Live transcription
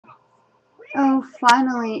Oh,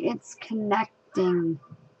 finally, it's connecting.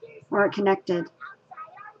 Or it connected.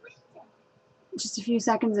 Just a few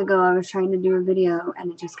seconds ago, I was trying to do a video,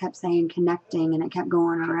 and it just kept saying connecting, and it kept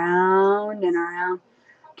going around and around.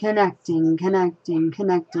 Connecting, connecting,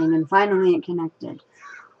 connecting, and finally it connected.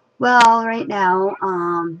 Well, right now,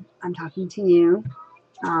 I'm talking to you,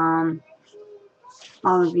 um,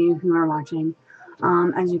 all of you who are watching.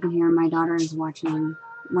 As you can hear, my daughter is watching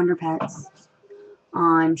Wonder Pets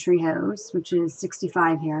on Treehouse, which is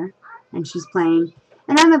 65 here, and she's playing.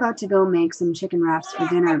 And I'm about to go make some chicken wraps for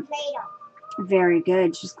dinner. Very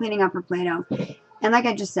good. She's cleaning up her Play-Doh. And like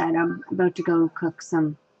I just said, I'm about to go cook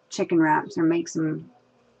some chicken wraps or make some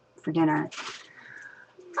for dinner.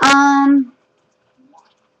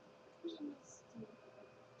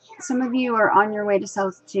 Some of you are on your way to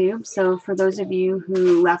South Tube, so for those of you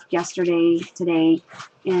who left yesterday, today,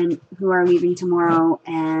 and who are leaving tomorrow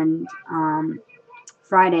and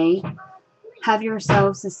Friday, have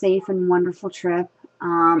yourselves a safe and wonderful trip.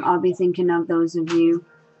 I'll be thinking of those of you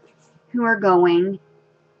who are going,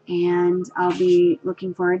 and I'll be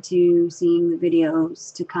looking forward to seeing the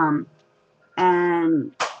videos to come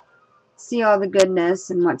and see all the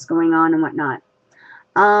goodness and what's going on and whatnot.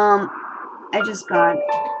 I just got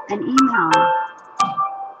an email.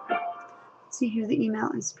 Let's see who the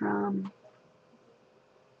email is from.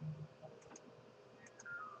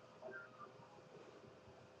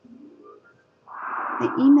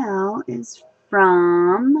 The email is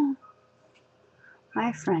from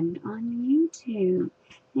my friend on YouTube.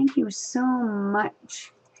 Thank you so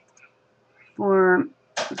much for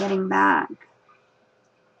getting back.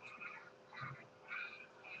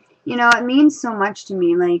 You know, it means so much to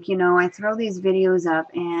me. Like, you know, I throw these videos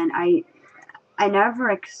up, and I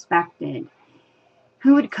never expected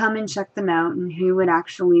who would come and check them out and who would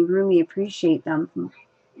actually really appreciate them.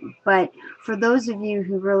 But for those of you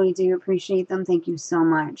who really do appreciate them, thank you so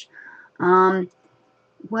much.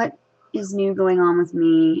 What is new going on with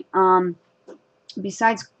me?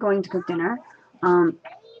 Besides going to cook dinner,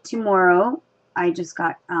 tomorrow I just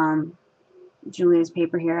got Julia's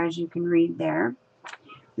paper here, as you can read there.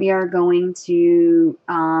 We are going to,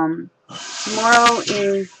 tomorrow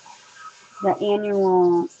is the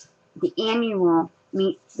annual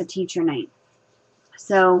Meet the Teacher night.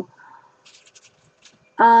 So,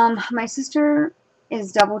 my sister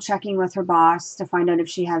is double checking with her boss to find out if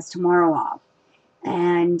she has tomorrow off.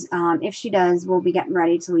 And if she does, we'll be getting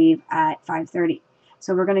ready to leave at 5:30.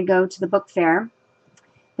 So we're going to go to the book fair.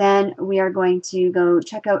 Then we are going to go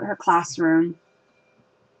check out her classroom.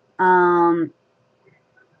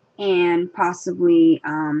 And possibly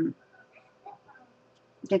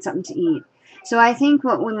get something to eat. So I think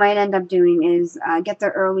what we might end up doing is get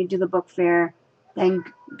there early, do the book fair, then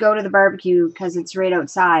go to the barbecue because it's right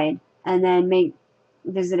outside, and then make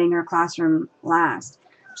visiting her classroom last.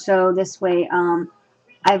 So this way,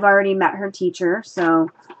 I've already met her teacher,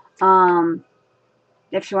 so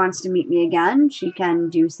if she wants to meet me again, she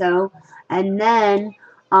can do so. And then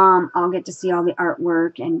I'll get to see all the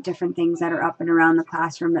artwork and different things that are up and around the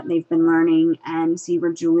classroom that they've been learning, and see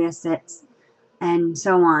where Julia sits and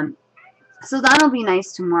so on. So that'll be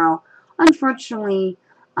nice tomorrow. Unfortunately,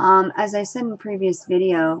 as I said in a previous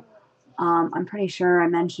video, I'm pretty sure I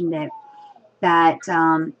mentioned it, that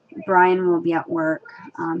Brian will be at work.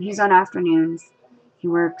 He's on afternoons. He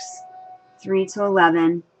works 3 to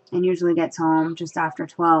 11 and usually gets home just after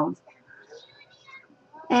 12.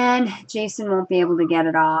 And Jason won't be able to get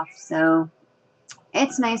it off, so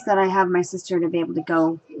it's nice that I have my sister to be able to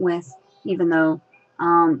go with, even though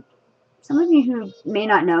some of you who may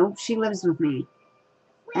not know, she lives with me,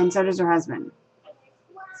 and so does her husband.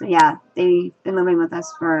 So yeah, they've been living with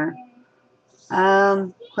us for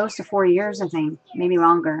close to 4 years, I think, maybe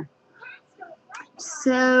longer.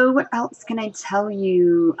 So what else can I tell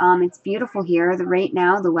you? It's beautiful here. Right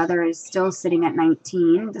now the weather is still sitting at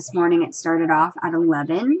 19. This morning it started off at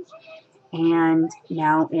 11, and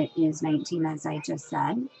now it is 19, as I just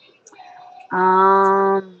said.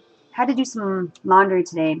 Had to do some laundry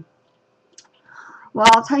today. Well,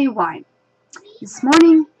 I'll tell you why. This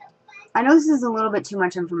morning, I know this is a little bit too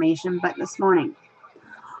much information, but this morning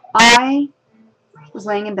I was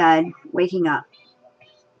laying in bed, waking up.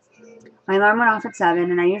 My alarm went off at 7,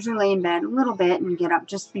 and I usually lay in bed a little bit and get up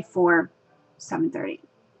just before 7:30.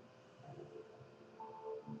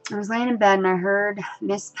 I was laying in bed and I heard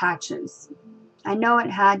Miss Patches. I know it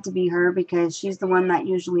had to be her because she's the one that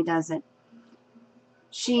usually does it.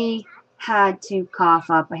 She had to cough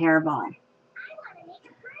up a hairball.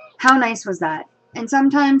 How nice was that? And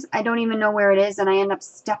sometimes I don't even know where it is and I end up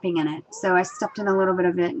stepping in it. So I stepped in a little bit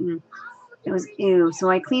of it and it was ew. So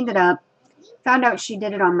I cleaned it up, Found out she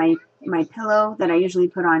did it on my pillow that I usually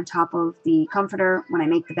put on top of the comforter when I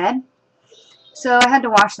make the bed. So I had to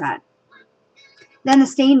wash that. Then the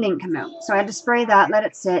stain didn't come out. So I had to spray that, let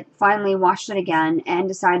it sit, finally washed it again, and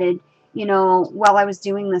decided, you know, while I was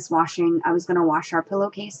doing this washing, I was going to wash our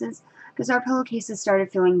pillowcases because our pillowcases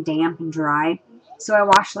started feeling damp and dry. So I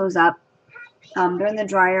washed those up. They're in the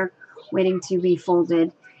dryer waiting to be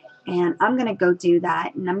folded. And I'm going to go do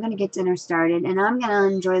that. And I'm going to get dinner started. And I'm going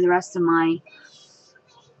to enjoy the rest of my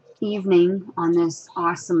evening on this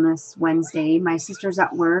awesomeness Wednesday. My sister's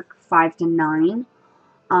at work 5 to 9.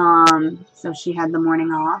 So she had the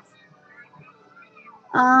morning off.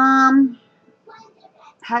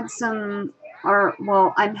 Had some,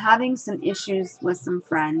 I'm having some issues with some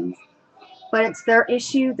friends, but it's their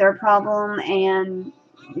issue, their problem, and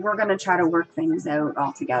we're gonna try to work things out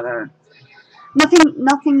all together.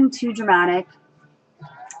 Nothing too dramatic.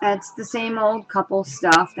 It's the same old couple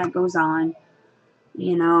stuff that goes on,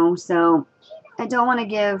 you know, so I don't want to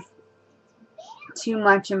give too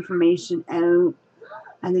much information out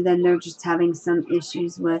other than they're just having some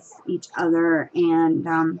issues with each other,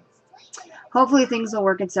 and hopefully things will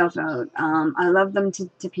work itself out. I love them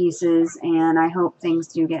to pieces, and I hope things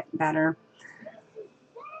do get better.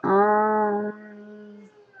 What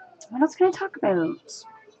else can I talk about?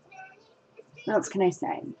 What else can I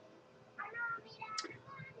say?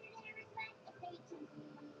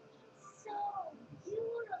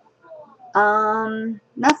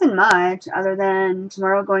 Nothing much other than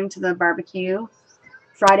tomorrow going to the barbecue.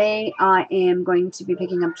 Friday, I am going to be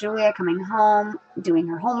picking up Julia, coming home, doing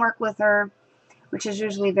her homework with her, which is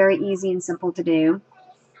usually very easy and simple to do.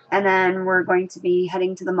 And then we're going to be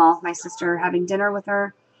heading to the mall with my sister, having dinner with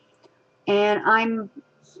her. And I'm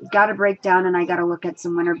got to break down and I got to look at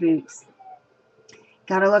some winter boots.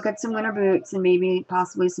 Got to look at some winter boots and maybe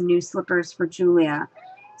possibly some new slippers for Julia.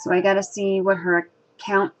 So I got to see what her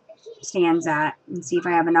account stands at and see if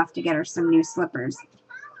I have enough to get her some new slippers.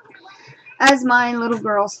 As my little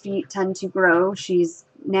girl's feet tend to grow, she's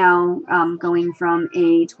now going from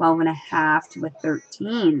a 12.5 to a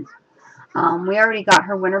 13. We already got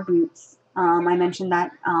her winter boots. I mentioned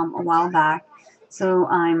that a while back. So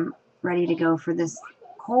I'm ready to go for this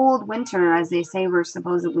cold winter, as they say we're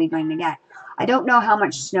supposedly going to get. I don't know how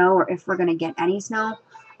much snow or if we're going to get any snow.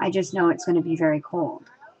 I just know it's going to be very cold.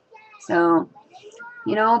 So,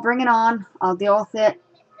 you know, bring it on. I'll deal with it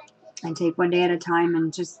and take one day at a time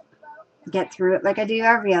and just get through it like I do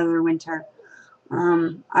every other winter.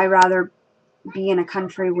 I rather be in a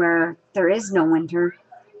country where there is no winter.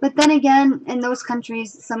 But then again, in those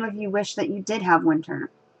countries, some of you wish that you did have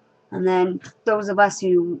winter. And then those of us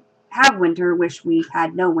who have winter wish we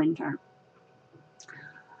had no winter.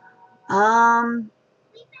 I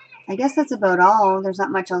guess that's about all. There's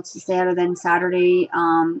not much else to say other than Saturday.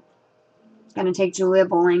 Going to take Julia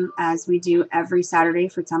bowling as we do every Saturday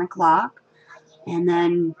for 10 o'clock. And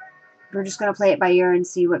then we're just going to play it by ear and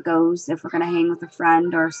see what goes. If we're going to hang with a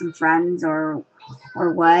friend or some friends or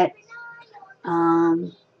what.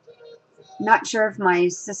 Not sure if my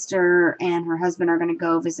sister and her husband are going to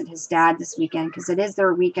go visit his dad this weekend because it is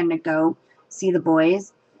their weekend to go see the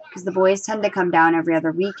boys. Because the boys tend to come down every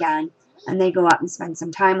other weekend and they go out and spend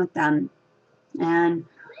some time with them. And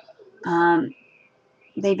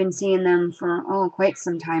they've been seeing them for quite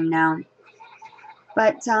some time now.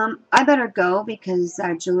 But I better go because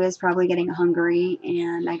Julia's probably getting hungry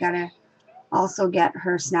and I got to also get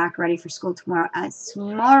her snack ready for school tomorrow. As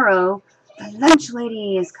tomorrow, the lunch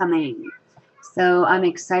lady is coming. So I'm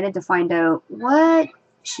excited to find out what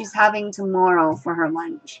she's having tomorrow for her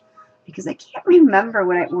lunch because I can't remember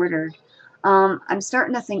what I ordered. I'm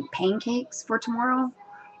starting to think pancakes for tomorrow.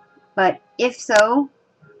 But if so,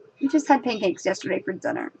 we just had pancakes yesterday for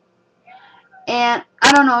dinner. And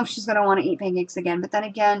I don't know if she's going to want to eat pancakes again. But then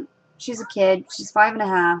again, she's a kid. She's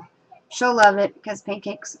 5.5. She'll love it because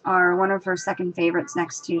pancakes are one of her second favorites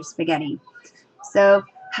next to spaghetti. So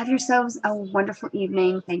have yourselves a wonderful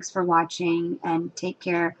evening. Thanks for watching and take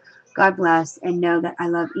care. God bless and know that I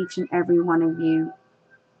love each and every one of you.